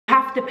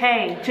have to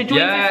pay to join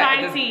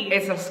society.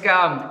 It's a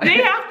scam.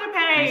 They have to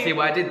pay. You see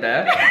what I did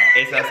there?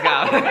 It's a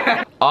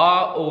scam.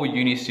 Are all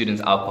uni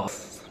students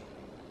alcoholics?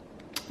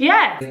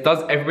 Yes.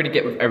 Does everybody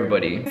get with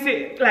everybody?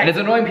 Like, and there's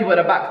annoying people at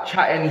the back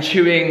chatting,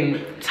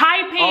 chewing,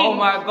 typing. Oh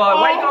my god,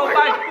 why you go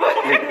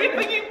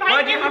bang?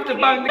 Why do you have to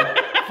bang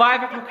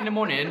 5 o'clock in the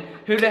morning?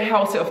 Who the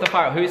hell set off the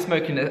fire? Who's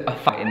smoking a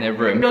fat in their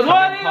room?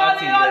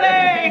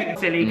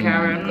 Silly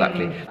Karen.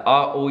 Exactly.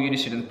 Are all uni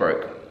students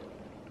broke?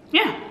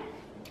 Yeah.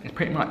 It's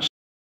pretty much.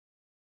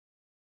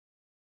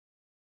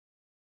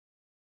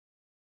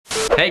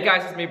 Hey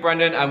guys, it's me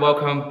Brendan and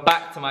welcome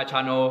back to my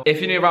channel. If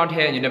you're new around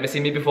here and you've never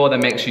seen me before,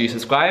 then make sure you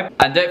subscribe.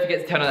 And don't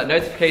forget to turn on that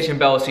notification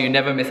bell so you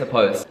never miss a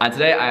post. And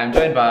today I am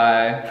joined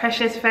by...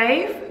 Precious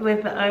Faith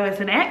with the O as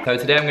an X. So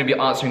today I'm going to be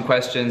answering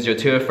questions you're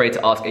too afraid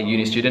to ask a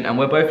uni student, and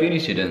we're both uni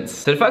students.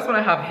 So the first one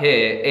I have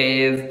here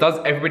is, does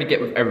everybody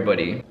get with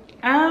everybody?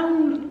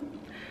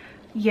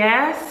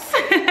 Yes.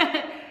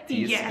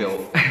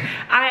 Yes.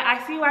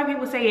 I see why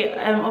people say it,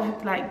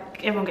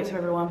 like everyone gets with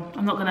everyone.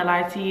 I'm not gonna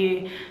lie to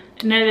you.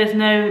 No, there's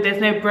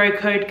no bro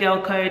code,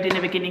 girl code in the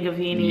beginning of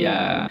uni.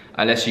 Yeah,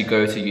 unless you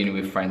go to uni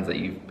with friends that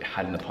you've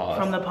had in the past.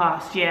 From the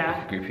past, yeah.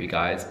 Like a group of you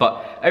guys.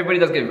 But everybody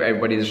does get with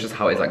everybody, it's just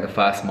how it's like the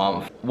first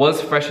month.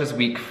 Was Freshers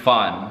Week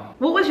fun?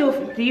 What was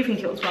do you think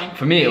it was fun?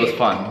 For me, it was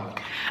fun.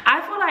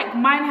 I feel like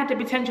mine had the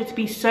potential to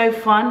be so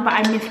fun, but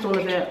I missed all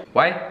of it.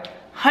 Why?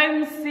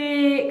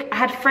 Homesick, I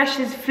had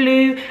freshers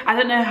flu. I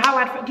don't know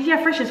how did you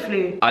have freshers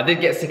flu? I did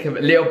get sick of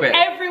it a little bit.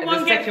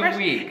 Everyone gets freshers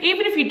week.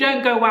 Even if you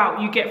don't go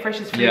out, you get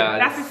freshers flu. Yeah,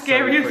 that's the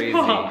scariest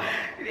part.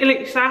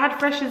 So I had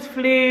freshers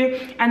flu,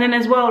 and then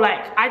as well,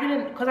 like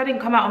because I didn't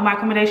come out of my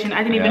accommodation,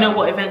 I didn't even know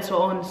what events were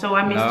on, so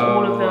I missed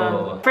all of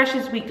the.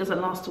 Freshers Week doesn't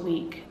last a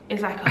week.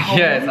 It's like a whole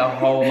month. It's a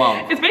whole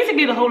month. It's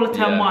basically the whole of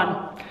term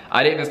one.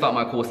 I didn't even start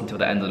my course until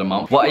the end of the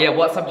month.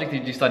 What subject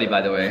did you study,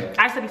 by the way?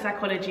 I study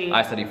psychology.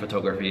 I study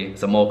photography,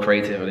 so more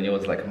creative than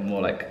yours, like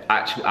more like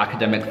actual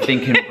academic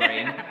thinking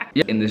brain.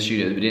 In the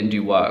studios, we didn't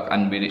do work,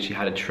 and we literally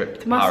had a trip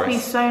to Paris. Must be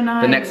so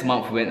nice. The next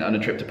month we went on a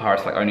trip to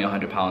Paris for like only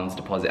 £100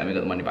 deposit, and we got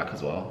the money back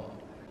as well.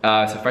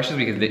 So Freshers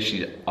Week is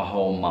literally a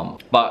whole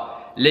month.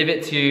 But live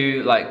it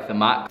to like the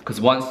max,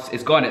 because once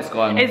it's gone, it's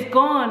gone. It's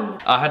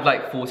gone. I had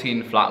like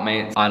 14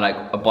 flatmates, and like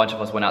a bunch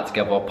of us went out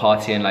together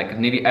partying like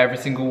nearly every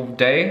single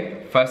day.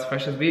 First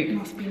Freshers Week.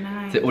 Must be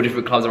nice. So all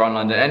different clubs around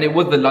London, and it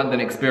was the London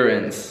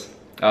experience.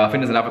 I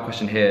think there's another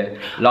question here.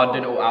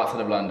 London or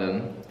outside of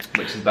London,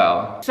 which is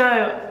better?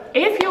 So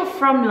if you're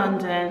from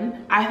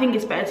London, I think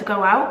it's better to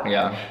go out.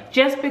 Yeah.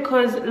 Just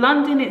because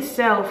London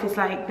itself is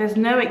like, there's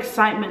no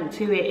excitement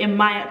to it, in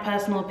my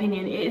personal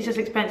opinion. It's just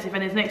expensive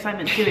and there's no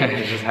excitement to it.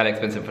 It's just hella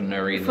expensive for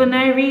no reason. For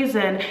no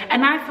reason.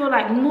 And I feel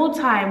like more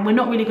time, we're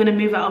not really going to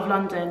move out of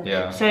London.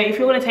 Yeah. So if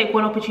you're going to take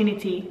one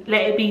opportunity,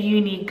 let it be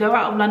uni, go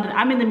out of London.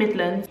 I'm in the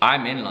Midlands.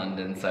 I'm in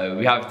London, so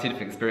we have two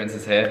different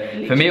experiences here.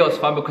 Literally. For me, it was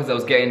fun because I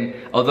was getting,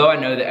 although I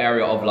know the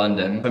area of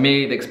London, for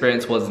me, the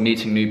experience was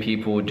meeting new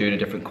people, doing a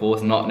different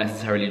course, not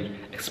necessarily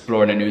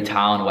exploring a new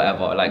town or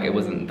whatever. Like, it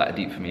wasn't that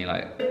deep for me.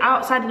 Like,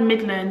 outside of the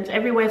Midlands,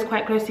 everywhere's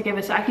quite close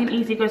together, so I can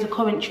easily go to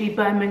Coventry,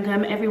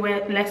 Birmingham,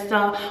 everywhere,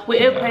 Leicester.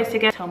 We're all close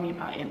together. Tell me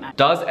about it, man.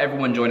 Does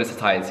everyone join a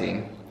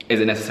society? Is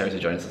it necessary to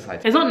join a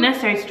society? It's not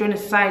necessary to join a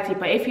society,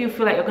 but if you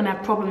feel like you're gonna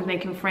have problems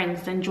making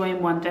friends, then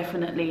join one,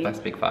 definitely. That's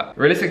a big fact.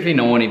 Realistically,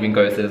 no one even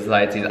goes to the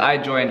societies. I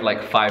joined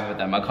like 5 of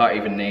them. I can't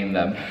even name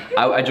them.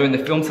 I joined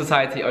the film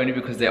society only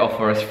because they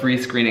offer us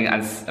free screening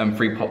and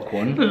free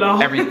popcorn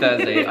every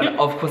Thursday. And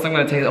of course, I'm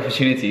gonna take the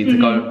opportunity to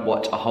go and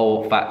watch a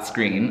whole fat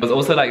screen. It was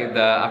also like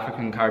the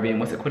African Caribbean,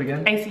 what's it called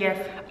again? ACF.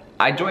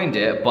 I joined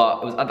it,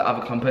 but it was at the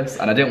other campus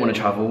and I didn't want to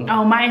travel.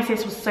 Oh, my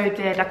ACS was so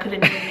dead, I couldn't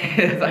do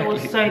it. Exactly. It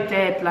was so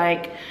dead,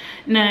 like,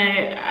 no,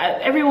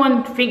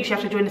 everyone thinks you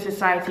have to join a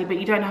society, but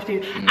you don't have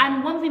to.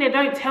 And one thing they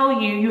don't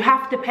tell you, you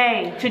have to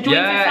pay to join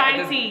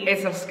society.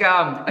 It's a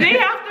scam. They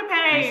have to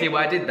pay. You see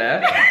what I did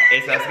there?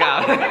 It's a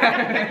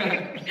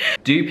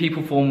scam. Do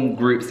people form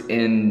groups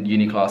in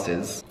uni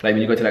classes? Like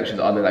when you go to lectures,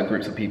 are there like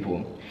groups of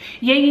people?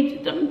 Yeah,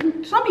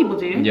 some people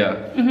do. Yeah.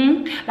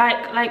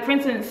 Like for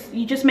instance,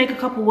 you just make a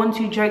couple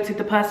 1-2 jokes with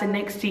the person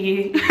next to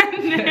you,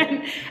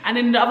 and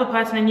then the other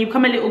person, and you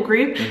become a little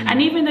group.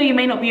 And even though you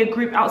may not be a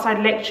group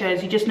outside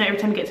lectures, you just know every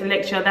time you get to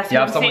lecture, that's who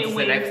you're sitting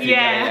with. Next to you.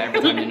 Yeah,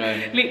 every time you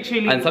know.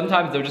 Literally. And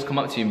sometimes they'll just come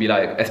up to you and be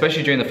like,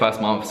 especially during the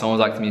first month, someone's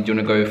like to me, do you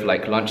want to go for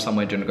like lunch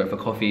somewhere? Do you want to go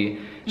for coffee?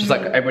 Just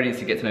like everybody needs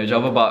to get to know each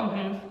other,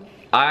 but.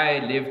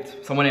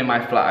 Someone in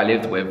my flat I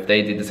lived with,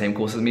 they did the same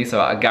course as me, so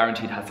I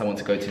guaranteed had someone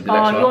to go to the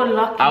lecture. Oh, you're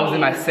lucky. I was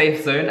in my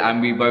safe zone and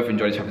we both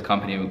enjoyed each other's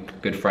company and were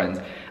good friends.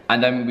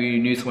 And then we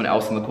knew someone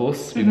else on the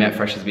course, we met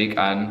Freshers Week,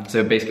 and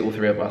so basically all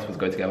 3 of us would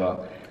go together.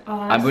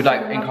 And we'd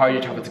like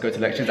encourage each other to go to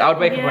lectures. I would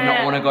wake up and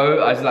not want to go.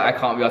 I was like, I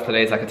can't be asked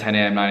today, it's like a 10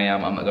 AM, 9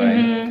 AM, I'm not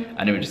going. And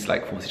and then we just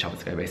like force each other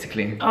to go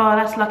basically. Oh,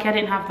 that's lucky I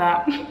didn't have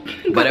that.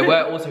 But there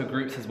were also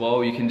groups as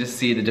well. You can just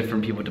see the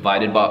different people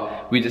divided,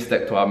 but we just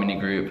stuck to our mini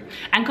group.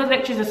 And because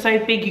lectures are so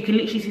big, you can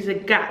literally see the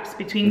gaps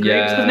between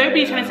groups, because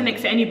nobody's trying to sit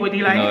next to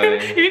anybody.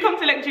 Like, if you come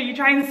to lecture, you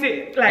try and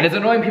sit like. And there's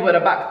annoying people at the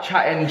back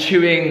chatting,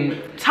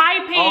 chewing,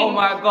 typing. Oh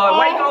my god!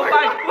 Why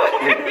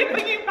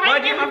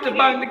do you have to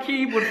bang the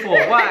keyboard for?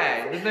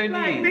 Why? There's no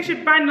need. They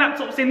should ban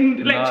laptops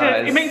in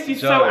lectures. It makes you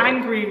so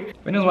angry.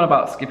 When there's one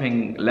about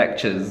skipping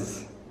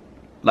lectures,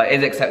 like,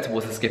 is it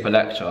acceptable to skip a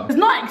lecture? It's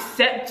not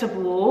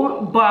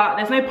acceptable, but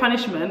there's no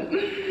punishment.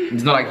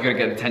 It's not like you're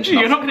gonna get detention.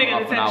 You're not gonna get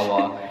detention. Half an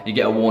hour. You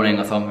get a warning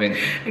or something.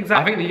 Exactly.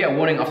 I think you get a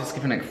warning after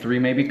skipping like 3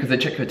 maybe, because they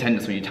check your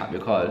attendance when you tap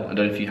your card. I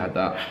don't know if you had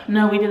that.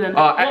 No, we didn't.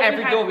 At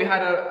every door we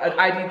had an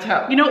ID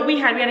tap. You know what we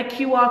had? We had a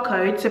QR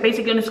code, so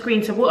basically on the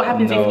screen. So what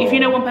happens if you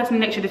know one person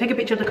in lecture, they take a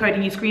picture of the code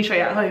and you screenshot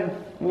it at home.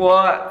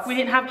 What? We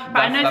didn't have,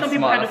 but I know some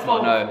people had a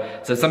fob. No,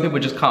 so some people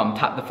just come,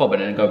 tap the fob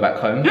and then go back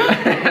home.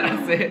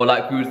 That's it. Or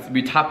like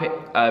we tap it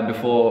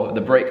before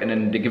the break and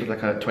then they give us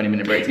like a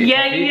 20-minute break. We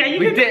run.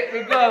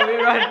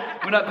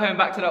 We're not coming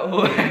back to that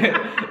hall.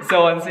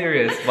 So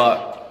unserious,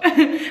 but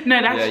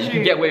no, that's true. You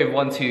can get away with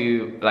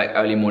 1-2 like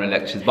early morning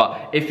lectures,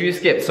 but if you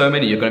skip so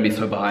many, you're gonna be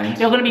so behind.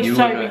 You're gonna be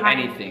so behind.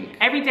 Anything.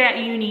 Every day at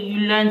uni, you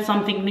learn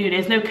something new.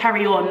 There's no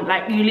carry on.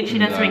 Like, you literally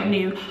learn something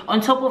new.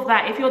 On top of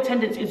that, if your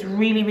attendance is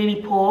really,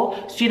 really poor,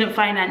 student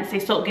finance, they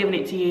stop giving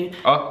it to you.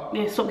 Oh.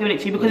 They stop giving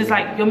it to you because it's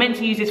like you're meant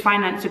to use this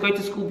finance to go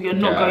to school, but you're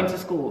not going to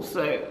school.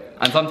 So.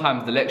 And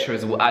sometimes the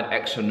lecturers will add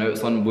extra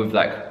notes on with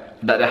like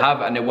that they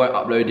have, and they won't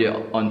upload it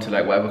onto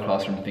like whatever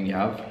classroom thing you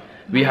have.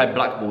 We had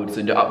Blackboard,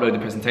 so they upload the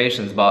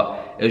presentations,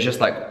 but it was just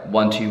like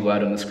 1-2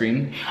 word on the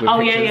screen with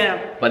pictures.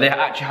 But they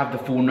actually have the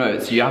full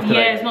notes, so you have to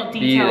it's not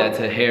be there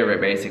to hear it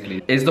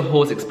basically. Is the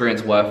halls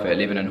experience worth it,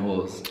 living in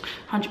halls?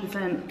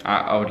 100%.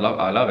 I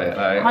love it.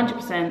 Like,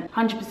 100%.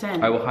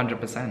 100%. I will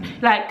 100%.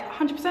 Like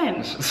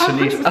 100%.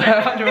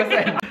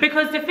 100%.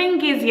 Because the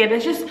thing is,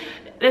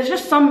 it's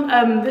just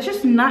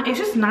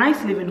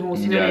nice living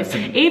halls, to be honest.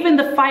 Even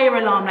the fire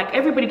alarm, like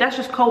everybody, that's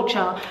just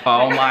culture.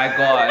 Oh my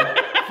god.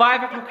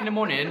 5 o'clock in the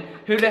morning,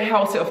 who the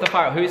hell set off the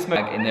fire? Who's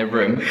smoking in their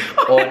room?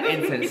 Or an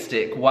incense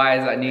stick? Why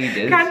is that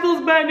needed?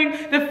 Candles burning.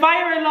 The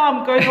fire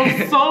alarm goes on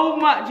so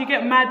much, you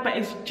get mad, but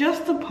it's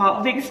just a part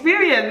of the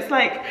experience.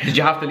 Like, did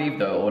you have to leave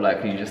though, or like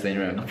can you just stay in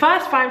your room?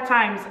 First 5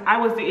 times, I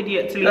was the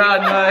idiot to leave. Oh no.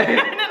 And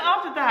then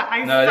after that,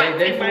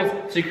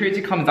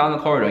 security comes down the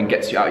corridor and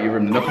gets you out of your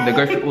room. They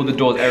go through all the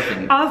doors,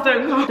 everything. I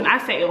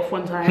set it off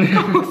one time.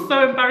 I was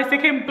so embarrassed. They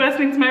came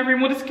bursting into my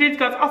room, all the security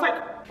guards. I was like.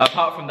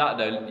 Apart from that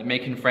though,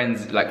 making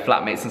friends, like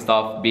flatmates and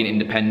stuff, being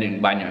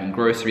independent, buying your own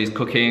groceries,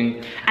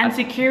 cooking. And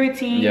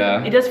security,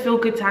 yeah. It does feel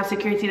good to have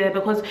security there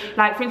because,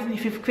 like, for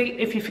instance,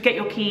 if you forget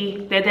your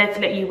key, they're there to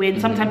let you in.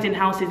 Sometimes in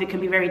houses it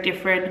can be very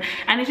different,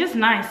 and it's just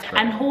nice.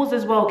 Right. And halls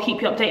as well keep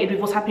you updated with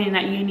what's happening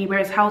at uni,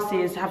 whereas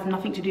houses have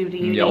nothing to do with the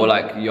uni. Yeah, or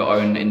like your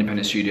own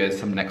independent studios,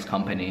 some next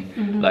company.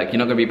 Like, you're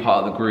not gonna be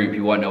part of the group,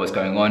 you won't know what's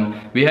going on.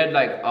 We had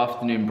like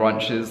afternoon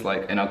brunches,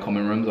 like in our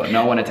common rooms, like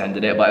no one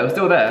attended it, but it was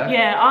still there.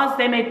 Yeah, ours,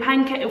 they made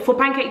for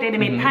pancake day, they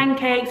made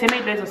pancakes, they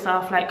made loads of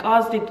stuff. Like,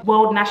 ours did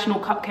World National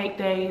Cupcake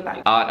Day. Like,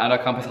 and our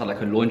campus had like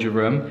a laundry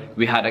room.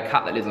 We had a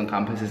cat that lives on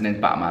campus, his name's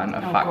Batman,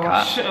 a fat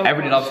cat.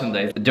 Everybody loves him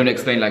though. Do you want to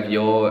explain like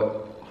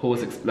your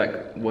halls,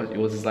 like what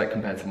yours is like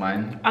compared to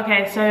mine?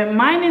 Okay, so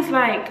mine is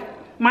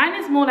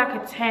more like a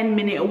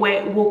 10-minute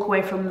walk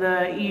away from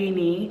the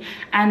uni,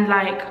 and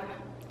like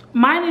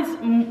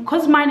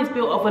because mine is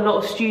built of a lot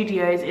of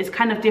studios, it's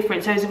kind of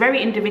different, so it's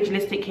very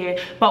individualistic here.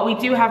 But we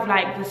do have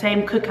like the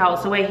same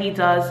cookouts, the way he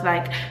does,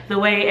 like the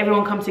way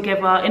everyone comes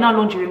together. In our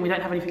laundry room we don't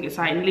have anything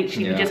exciting,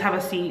 literally we just have a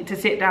seat to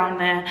sit down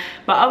there.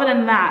 But other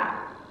than that,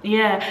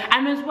 yeah.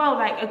 And as well,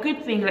 like a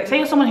good thing, like say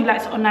you're someone who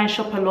likes to online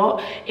shop a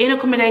lot, in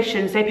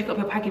accommodations they pick up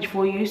your package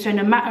for you, so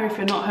no matter if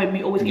you're not home,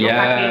 you always get your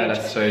package. Yeah,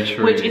 that's so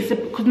true. Which is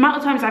because the amount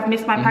of times I've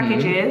missed my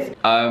packages.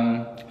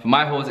 For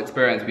my halls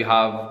experience, we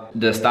have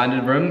the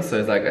standard rooms, so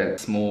it's like a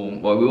small,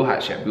 well, we all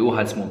had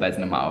small beds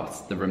in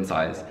the room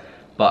size.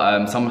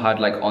 But some had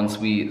like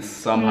en-suites,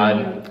 some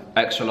had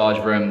extra large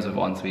rooms with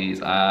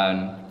en-suites,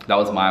 and that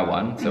was my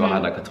one. So I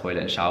had like a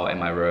toilet and shower in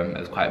my room.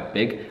 It was quite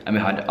big, and we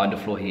had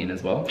underfloor heating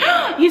as well.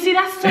 You see,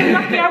 that's so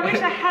lucky. I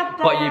wish I had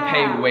that. But you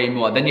pay way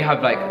more. Then you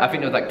have like, I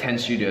think there was like 10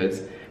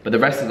 studios. But the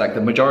rest is like,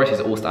 the majority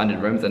is all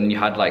standard rooms, and then you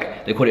had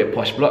like, they called it a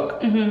posh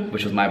block,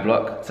 which was my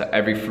block. So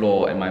every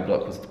floor in my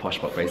block was the posh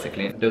block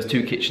basically. There was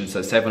 2 kitchens,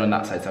 so 7 on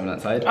that side, 7 on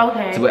that side.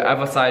 Okay. So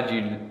whatever side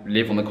you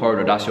live on the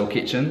corridor, that's your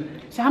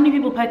kitchen. So how many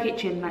people per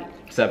kitchen? Like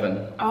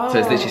 7. So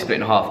it's literally split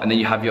in half, and then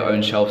you have your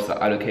own shelves that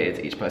are allocated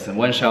to each person.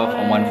 1 shelf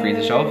and 1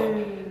 freezer shelf,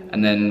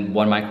 and then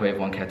 1 microwave,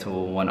 1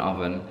 kettle, 1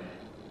 oven.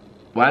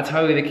 When I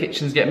tell you the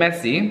kitchens get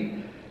messy,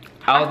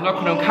 I was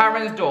knocking on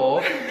Karen's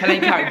door,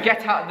 telling Karen,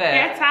 get out there,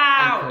 get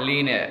out, and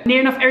clean it. Near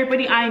enough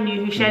everybody I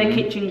knew who shared a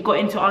kitchen got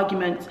into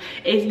arguments.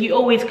 You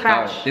always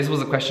clash. This was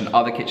a question,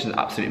 are the kitchens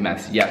absolute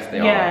mess? Yes,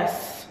 they are.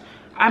 Yes.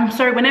 I'm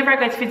sorry, whenever I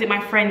go to visit my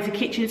friends, the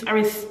kitchens are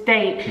a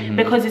state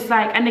because it's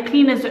like, and the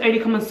cleaners only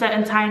come on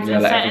certain times and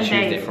like certain every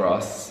Tuesday days. for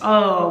us.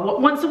 Oh,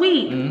 what, once a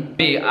week?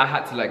 Me, I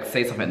had to like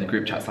say something in the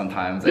group chat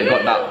sometimes. It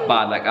got that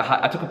bad. Like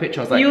I took a picture.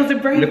 I was like, You was a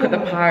brave look at the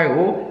one.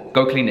 pile.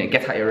 Go clean it.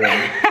 Get out your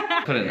room.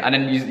 Couldn't. And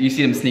then you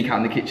see them sneak out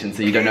in the kitchen,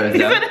 so you don't know it's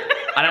them.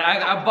 And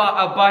I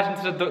barged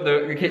into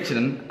the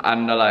kitchen,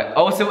 and they're like,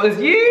 oh, so it was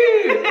you.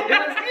 It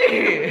was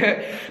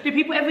you. Do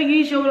people ever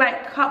use your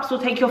like cups or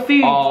take your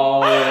food?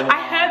 Oh,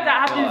 I heard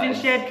that happens in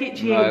shared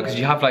kitchens. No, because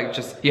you have like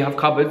you have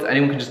cupboards.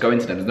 Anyone can just go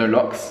into them. There's no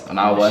locks on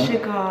our one.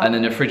 Sugar. And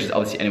then the fridge is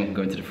obviously anyone can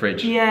go into the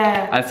fridge.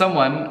 Yeah. And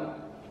someone,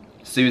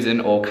 Susan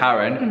or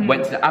Karen,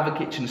 went to the other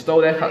kitchen,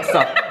 stole their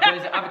stuff, went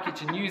to the other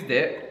kitchen, used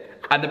it,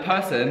 and the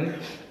person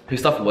whose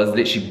stuff it was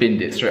literally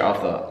binned it straight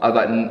after. I was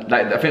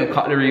like I think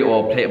cutlery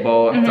or plate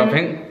bowl or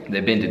something. They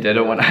binned it. They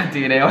don't want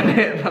DNA on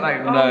it.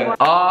 Like no.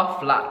 Are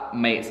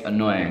flatmates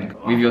annoying?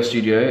 With your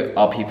studio,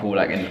 are people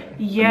like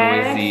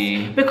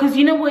noisy? Because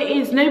you know what it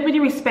is? Nobody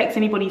respects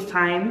anybody's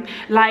time.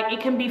 Like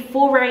it can be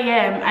 4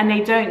 AM and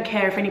they don't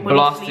care if anybody's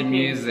blasting sleeping.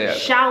 music,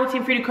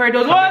 shouting through the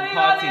corridors. Party.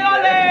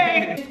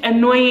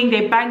 Annoying.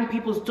 They bang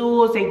people's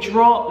doors. They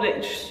drop.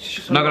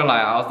 Not gonna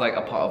lie, I was like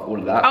a part of all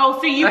of that. Oh,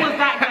 so you was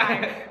that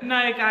guy?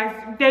 No, guys,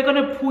 they're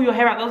gonna pull your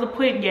hair out. There was a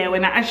point, yeah,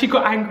 when I actually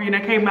got angry and I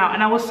came out,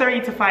 and I was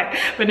sorry to fight,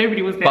 but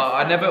nobody was there. But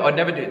I'd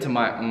never do it to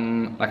my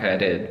like I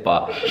did,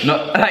 but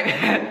not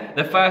like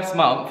the first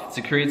month.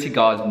 Security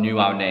guards knew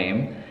our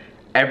name.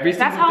 Every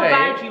single day. That's how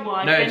bad you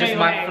are. No, just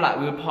my flat.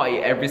 We would party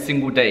every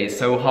single day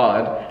so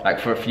hard. Like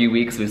for a few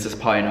weeks, we was just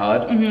partying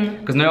hard.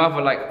 Because no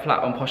other like flat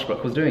on Posh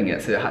Block was doing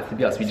it, so it had to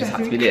be us. We just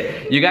had to be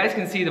lit. You guys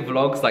can see the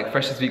vlogs, like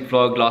Freshers Week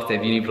vlog, last day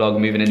of uni vlog,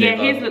 moving in there.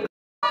 Yeah, here's the.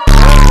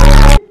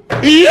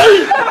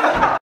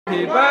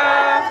 Happy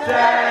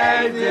birthday!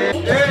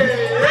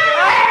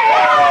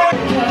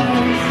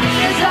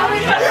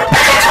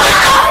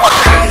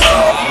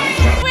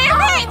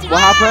 What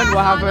happened?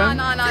 What happened?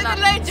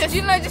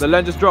 No. The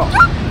loan just dropped.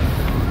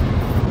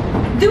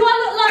 Do I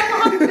look like a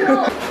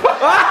hospital?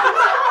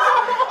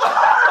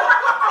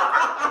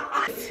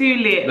 Too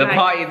lit. The like,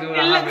 party's all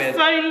it looks happened.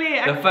 so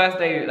lit. The first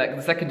day, like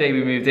the second day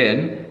we moved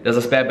in, there's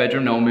a spare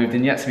bedroom, no one moved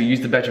in yet, so we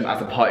used the bedroom as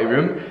a party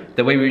room.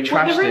 The way we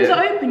trashed the rooms it.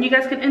 are open, you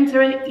guys can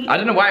enter and eat. I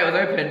don't know why it was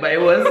open, but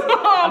it was.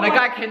 And the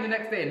guy came the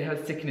next day and he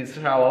was sick in his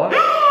shower.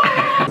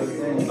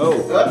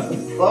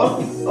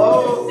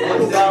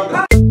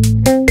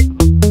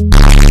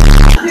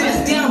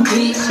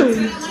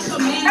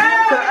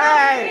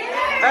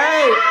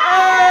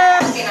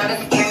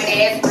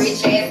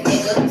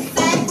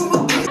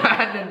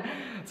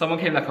 Someone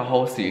came like a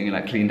whole suit and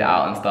like cleaned it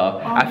out and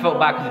stuff. I felt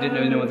bad because I didn't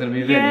know no one's gonna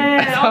move in.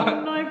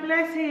 Oh no,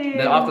 bless him.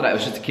 Then after that it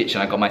was just a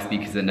kitchen. I got my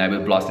speakers in there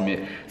with blasting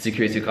music.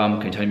 Security come,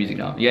 can you turn the music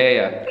down?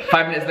 Yeah.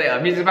 5 minutes later,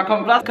 music back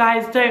on blast.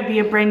 Guys, don't be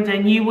a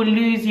Brendan. You will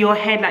lose your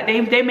head. Like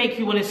they make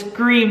you want to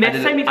scream.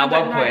 There's so many times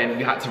at one point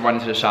we had to run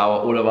into the shower,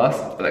 all of us,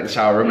 like the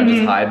shower room, and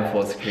just hide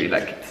before security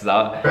like kicked us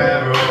out.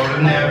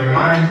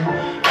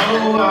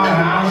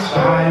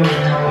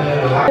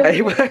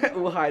 Hey, we're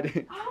all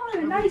hiding. Oh,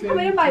 now he's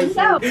coming in by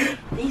himself.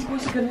 These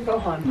boys are gonna go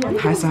home. Yeah,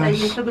 hi,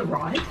 Sash. To the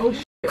right. Oh,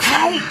 shit.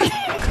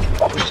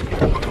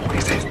 What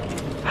is this?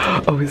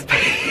 Oh, it's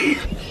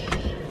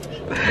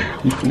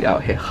you fully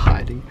out here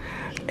hiding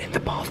in the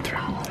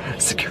bathroom.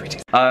 Security.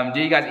 Do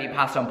you guys eat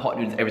pasta and pot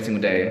noodles every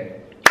single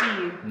day?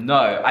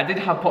 No, I did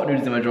have pot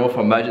noodles in my drawer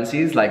for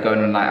emergencies, like going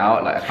on a night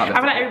out. Like I can't. I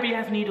feel like everybody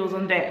has noodles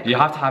on deck. You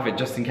have to have it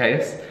just in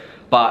case.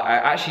 But I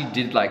actually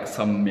did like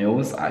some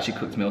meals. I actually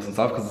cooked meals and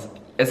stuff because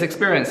it's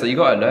experience, so you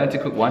gotta learn to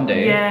cook one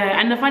day. Yeah,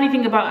 and the funny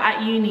thing about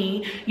at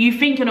uni, you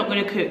think you're not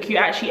gonna cook, you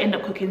actually end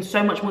up cooking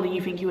so much more than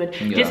you think you would.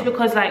 Yeah. Just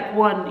because like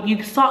one,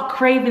 you start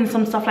craving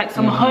some stuff like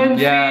some home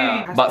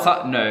food.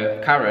 But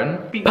no,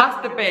 Karen,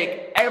 pasta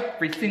bake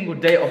every single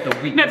day of the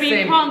week. No, but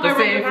you can't go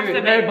wrong with pasta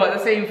bake. No, but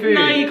the same food.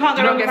 No, you can't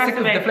go wrong with pasta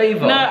bake. Do you not get sick of the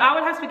flavour? No, I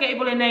would have spaghetti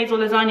bolognese or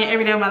lasagna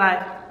every day of my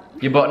life.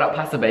 You bought up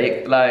pasta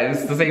bake, like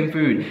it's the same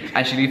food.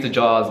 And she leaves the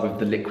jars with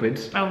the liquid.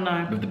 Oh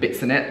no. With the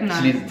bits in it. No.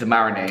 She leaves it to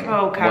marinate.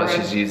 Oh, Karen. Once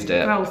she's used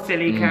it. Oh,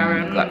 silly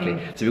Karen. Exactly.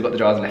 So we got the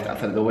jars left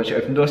outside the door. When she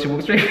opened the door, she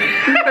walked straight.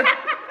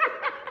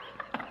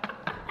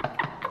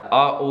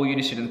 Are all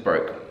uni students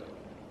broke?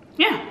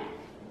 Yeah.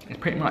 It's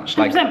pretty much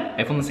like 100%.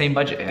 if on the same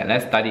budget here,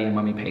 unless daddy and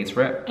mummy pays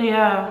for it.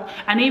 Yeah,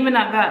 and even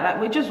at that, like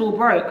we're just all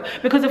broke.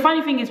 Because the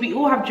funny thing is we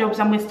all have jobs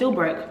and we're still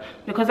broke.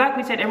 Because like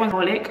we said, everyone's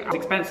holic, it's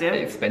expensive.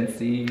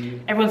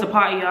 Expensive. Everyone's a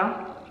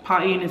partier.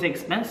 Partying is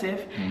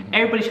expensive.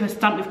 Everybody's gonna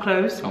stump with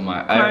clothes. Oh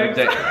my, every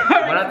day.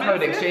 When I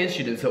told exchange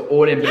students are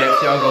all in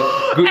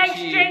Balenciaga, Gucci.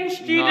 Exchange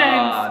students.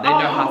 Nah, they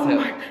know how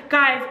to.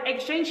 Guys,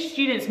 exchange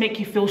students make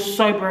you feel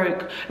so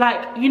broke.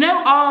 Like, you know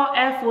our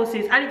Air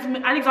Forces,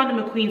 Alexander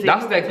McQueen's.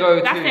 That's their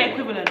go-to. That's their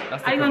equivalent.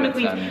 That's the Alexander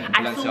equivalent.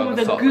 McQueen's. I saw with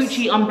a Socks.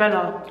 Gucci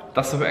umbrella.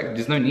 That's the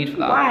there's no need for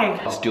that.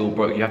 Why? Still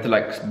broke. You have to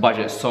like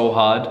budget so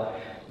hard.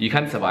 You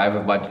can survive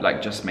with budget,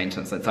 like just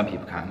maintenance. Like some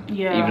people can.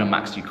 Yeah. Even a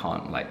max you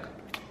can't. Like.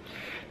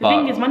 The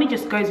thing is, money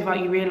just goes without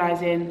you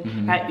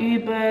realising, like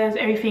Ubers,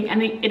 everything,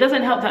 and it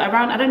doesn't help that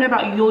around, I don't know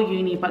about your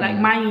uni, but like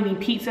my uni,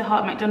 Pizza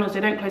Hut, McDonald's, they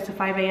don't close to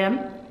 5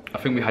 AM. I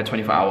think we had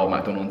 24-hour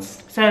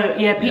McDonald's. So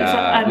yeah,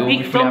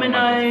 pizza,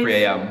 Domino's, 3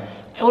 a.m.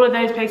 all of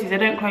those places, they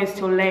don't close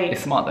till late.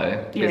 It's smart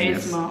though. Yeah, it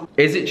is smart.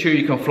 Is it true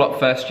you can flop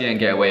first year and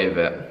get away with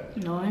it?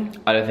 No.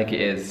 I don't think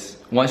it is.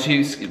 Once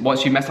you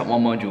mess up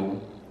one module,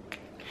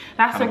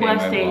 that's the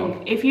worst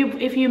thing. If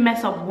you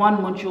mess up one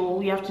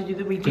module, you have to do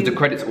the redo. Because the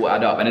credits all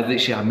add up, and it's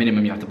literally a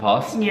minimum you have to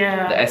pass.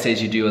 Yeah. The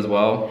essays you do as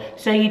well.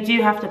 So you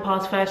do have to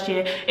pass first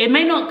year. It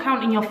may not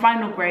count in your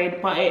final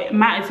grade, but it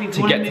matters if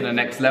you want to get to the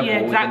next level. Yeah,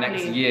 exactly.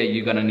 The next year,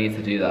 you're gonna need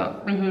to do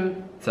that.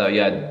 So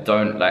yeah,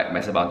 don't like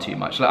mess about too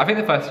much. Like, I think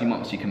the first few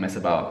months you can mess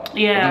about.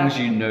 Yeah. As long as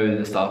you know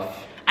the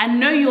stuff. And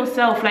know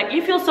yourself. Like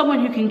if you're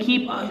someone who can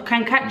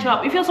catch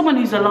up, if you're someone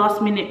who's a last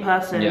minute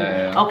person,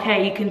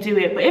 okay, you can do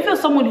it. But if you're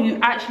someone who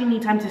actually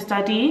needs time to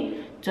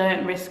study,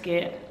 don't risk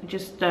it.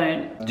 Just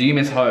don't. Do you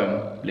miss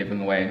home, living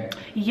away?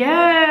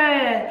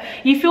 Yeah.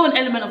 You feel an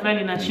element of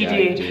loneliness, you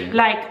do.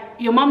 Like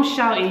your mum's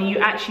shouting, you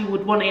actually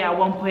would want it at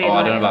one point. Oh,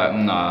 I don't know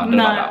about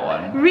that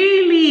one.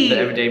 Really? The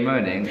everyday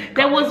moaning.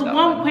 There was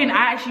one point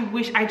I actually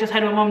wish I just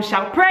had my mum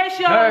shout,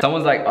 pressure! No.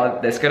 Someone's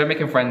like, they're scared of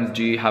making friends.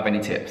 Do you have any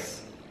tips?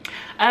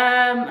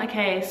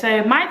 Okay,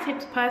 so my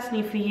tips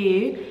personally for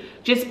you,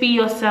 just be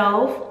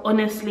yourself,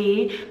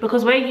 honestly,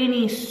 because where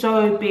uni is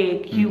so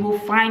big, you will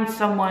find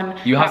someone.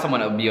 You have someone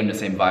that will be on the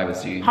same vibe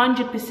as you.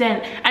 100%.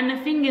 And the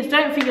thing is,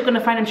 don't think you're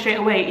gonna find them straight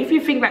away. If you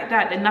think like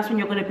that, then that's when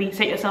you're gonna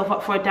set yourself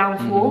up for a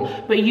downfall.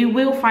 But you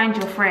will find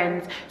your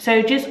friends.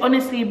 So just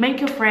honestly, make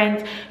your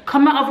friends,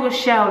 come out of your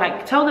shell,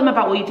 like tell them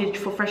about what you did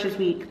for Freshers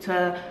Week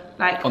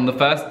On the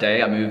first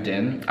day I moved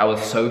in, I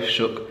was so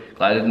shook.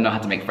 I didn't know how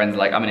to make friends.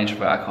 Like, I'm an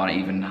introvert, I can't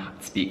even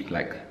speak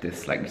like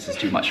this is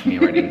too much for me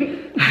already.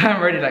 I'm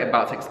already like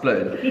about to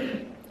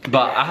explode.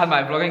 But I had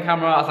my vlogging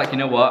camera. I was like, you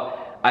know what?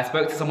 I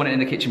spoke to someone in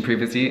the kitchen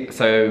previously,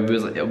 so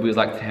I was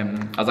like to him,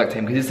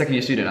 because he's a second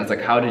year student. I was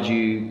like, how did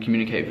you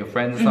communicate with your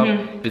friends and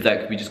stuff? He was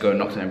like, we just go and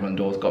knocked on everyone's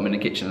doors, got them in the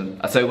kitchen.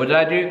 So what did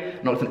I do?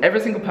 Knocked on every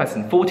single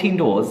person, 14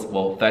 doors,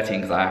 well 13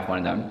 because I have one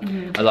of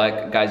them. I was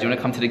like, guys, you want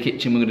to come to the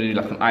kitchen? We're gonna do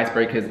like some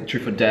icebreakers,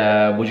 truth or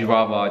dare, would you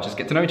rather, just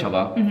get to know each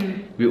other.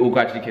 We all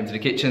gradually came to the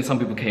kitchen. Some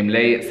people came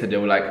late, so they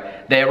were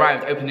like, they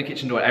arrived, opened the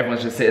kitchen door, and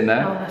everyone's just sitting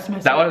there. Oh,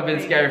 that would have been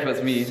scary if it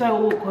was me.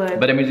 So awkward.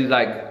 But then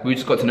we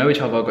just got to know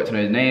each other, got to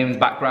know the names,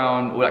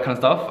 background, all that kind of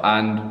stuff,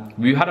 and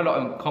we had a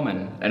lot in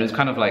common, and it was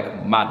kind of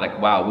like mad, like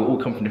wow, we all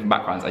come from different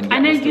backgrounds, and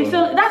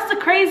that's the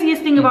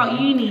craziest thing about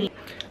uni.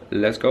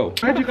 Let's go.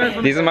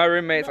 These are my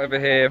roommates over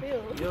here.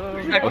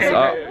 What's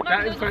up?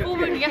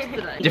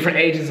 Different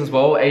ages as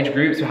well, age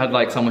groups. We had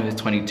like someone who's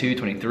 22,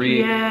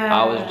 23.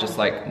 I was just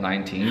like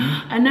 19.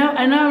 I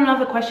know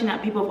another question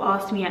that people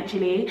have asked me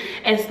actually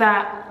is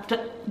that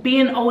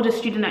being an older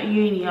student at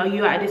uni, are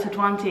you at a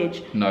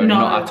disadvantage? No,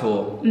 not at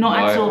all.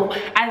 Not at all.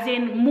 As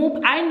in,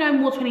 I know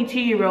more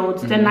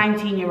 22-year-olds than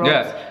 19-year-olds.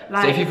 Yeah.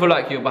 Like, so if you feel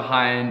like you're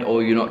behind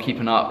or you're not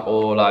keeping up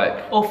or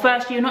like... Or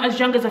first year, not as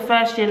young as a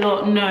first year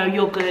lot, no,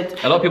 you're good.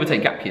 A lot of people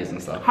take gap years and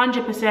stuff.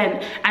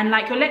 100%. And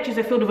like your lectures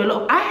are filled with a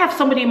lot of... I have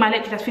somebody in my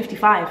lecture that's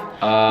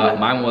 55.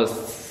 Mine was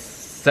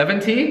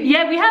 70?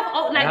 Yeah, we have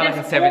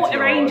there's all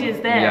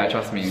ranges there. Yeah,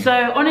 trust me.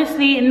 So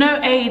honestly,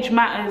 no age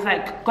matters.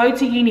 Like, go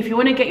to uni. If you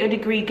want to get your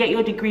degree, get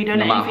your degree. Don't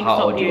let anything stop you. No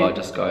matter how old you are,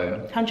 just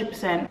go.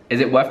 100%. Is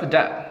it worth the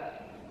debt?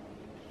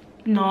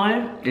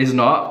 No. It's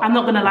not? I'm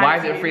not gonna lie. Why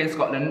is it free in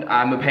Scotland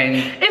and we're paying...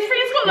 It's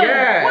free in Scotland?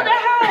 Yeah. What the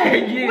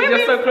hell?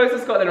 You're so close to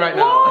Scotland right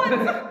now.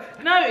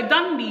 What? No,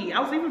 Dundee. I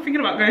was even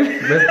thinking about going.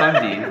 Where's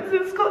Dundee? It's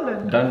in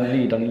Scotland.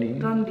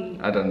 Dundee.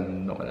 I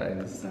don't know what that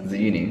is. It's a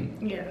uni.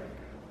 Yeah.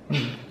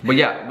 But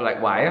yeah,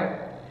 like why?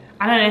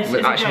 I don't know,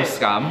 it's actually a joke.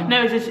 Scam.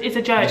 No, it's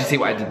a joke. Did you see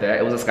what I did there?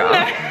 It was a scam.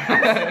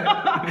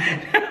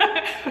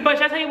 But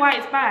shall I tell you why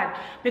it's bad?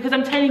 Because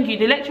I'm telling you,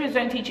 the lecturers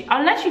don't teach you,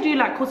 unless you do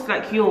like courses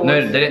like yours.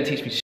 No, they didn't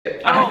teach me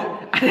shit. Oh,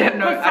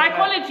 because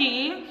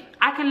psychology,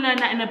 I can learn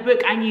that in a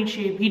book and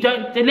YouTube. You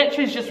don't, the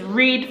lecturers just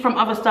read from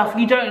other stuff.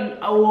 You don't,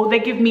 or they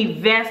give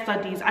me their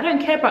studies. I don't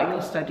care about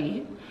your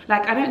study.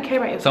 Like, I don't care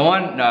about your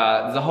study.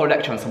 There's a whole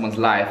lecture on someone's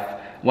life.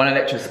 One of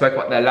the lecturers spoke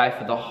about their life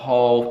for the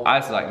whole... I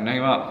was like, no,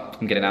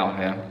 I'm getting out of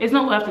here. It's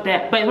not worth the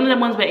debt, but it's one of them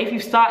ones where if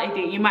you've started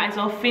it, you might as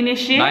well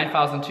finish it.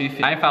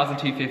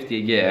 9,250 a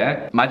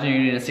year. Imagine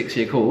you're doing a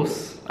 6-year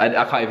course. I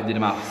can't even do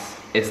the maths.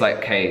 It's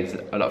like K, it's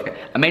a lot of K.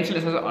 And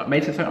maintenance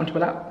on top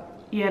of that?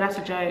 Yeah, that's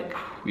a joke.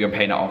 You're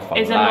paying that off for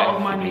life. It's a lot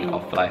of money.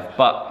 Off for life.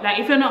 But like,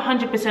 if you're not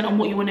 100% on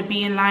what you want to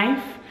be in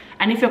life,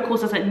 and if your course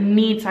doesn't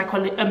need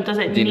psychology,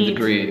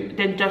 degree,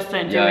 then just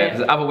don't do it. Yeah,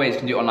 because other ways you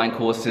can do online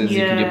courses,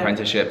 you can do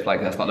apprenticeships. Like,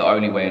 that's not the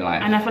only way in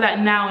life. And I feel like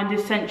now in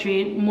this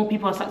century, more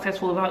people are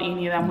successful without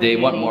uni than with uni. They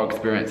want more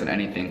experience than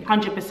anything.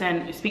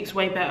 100%. It speaks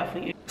way better for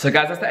you. So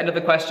guys, that's the end of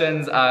the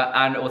questions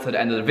and also the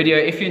end of the video.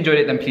 If you enjoyed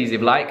it, then please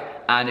leave a like.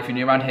 And if you're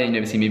new around here and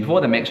you've never seen me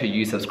before, then make sure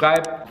you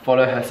subscribe.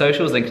 Follow her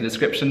socials, link in the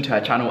description to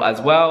her channel as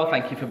well.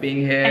 Thank you for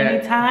being here.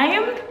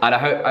 Anytime. And I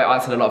hope I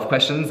answered a lot of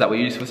questions that were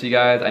useful to you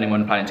guys.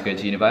 Anyone planning to go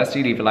to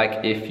university, leave a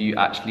like if you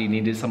actually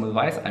needed some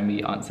advice and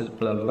we answered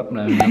blah, blah,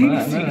 blah, blah,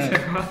 blah,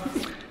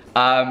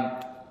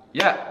 blah.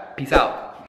 Yeah, peace out.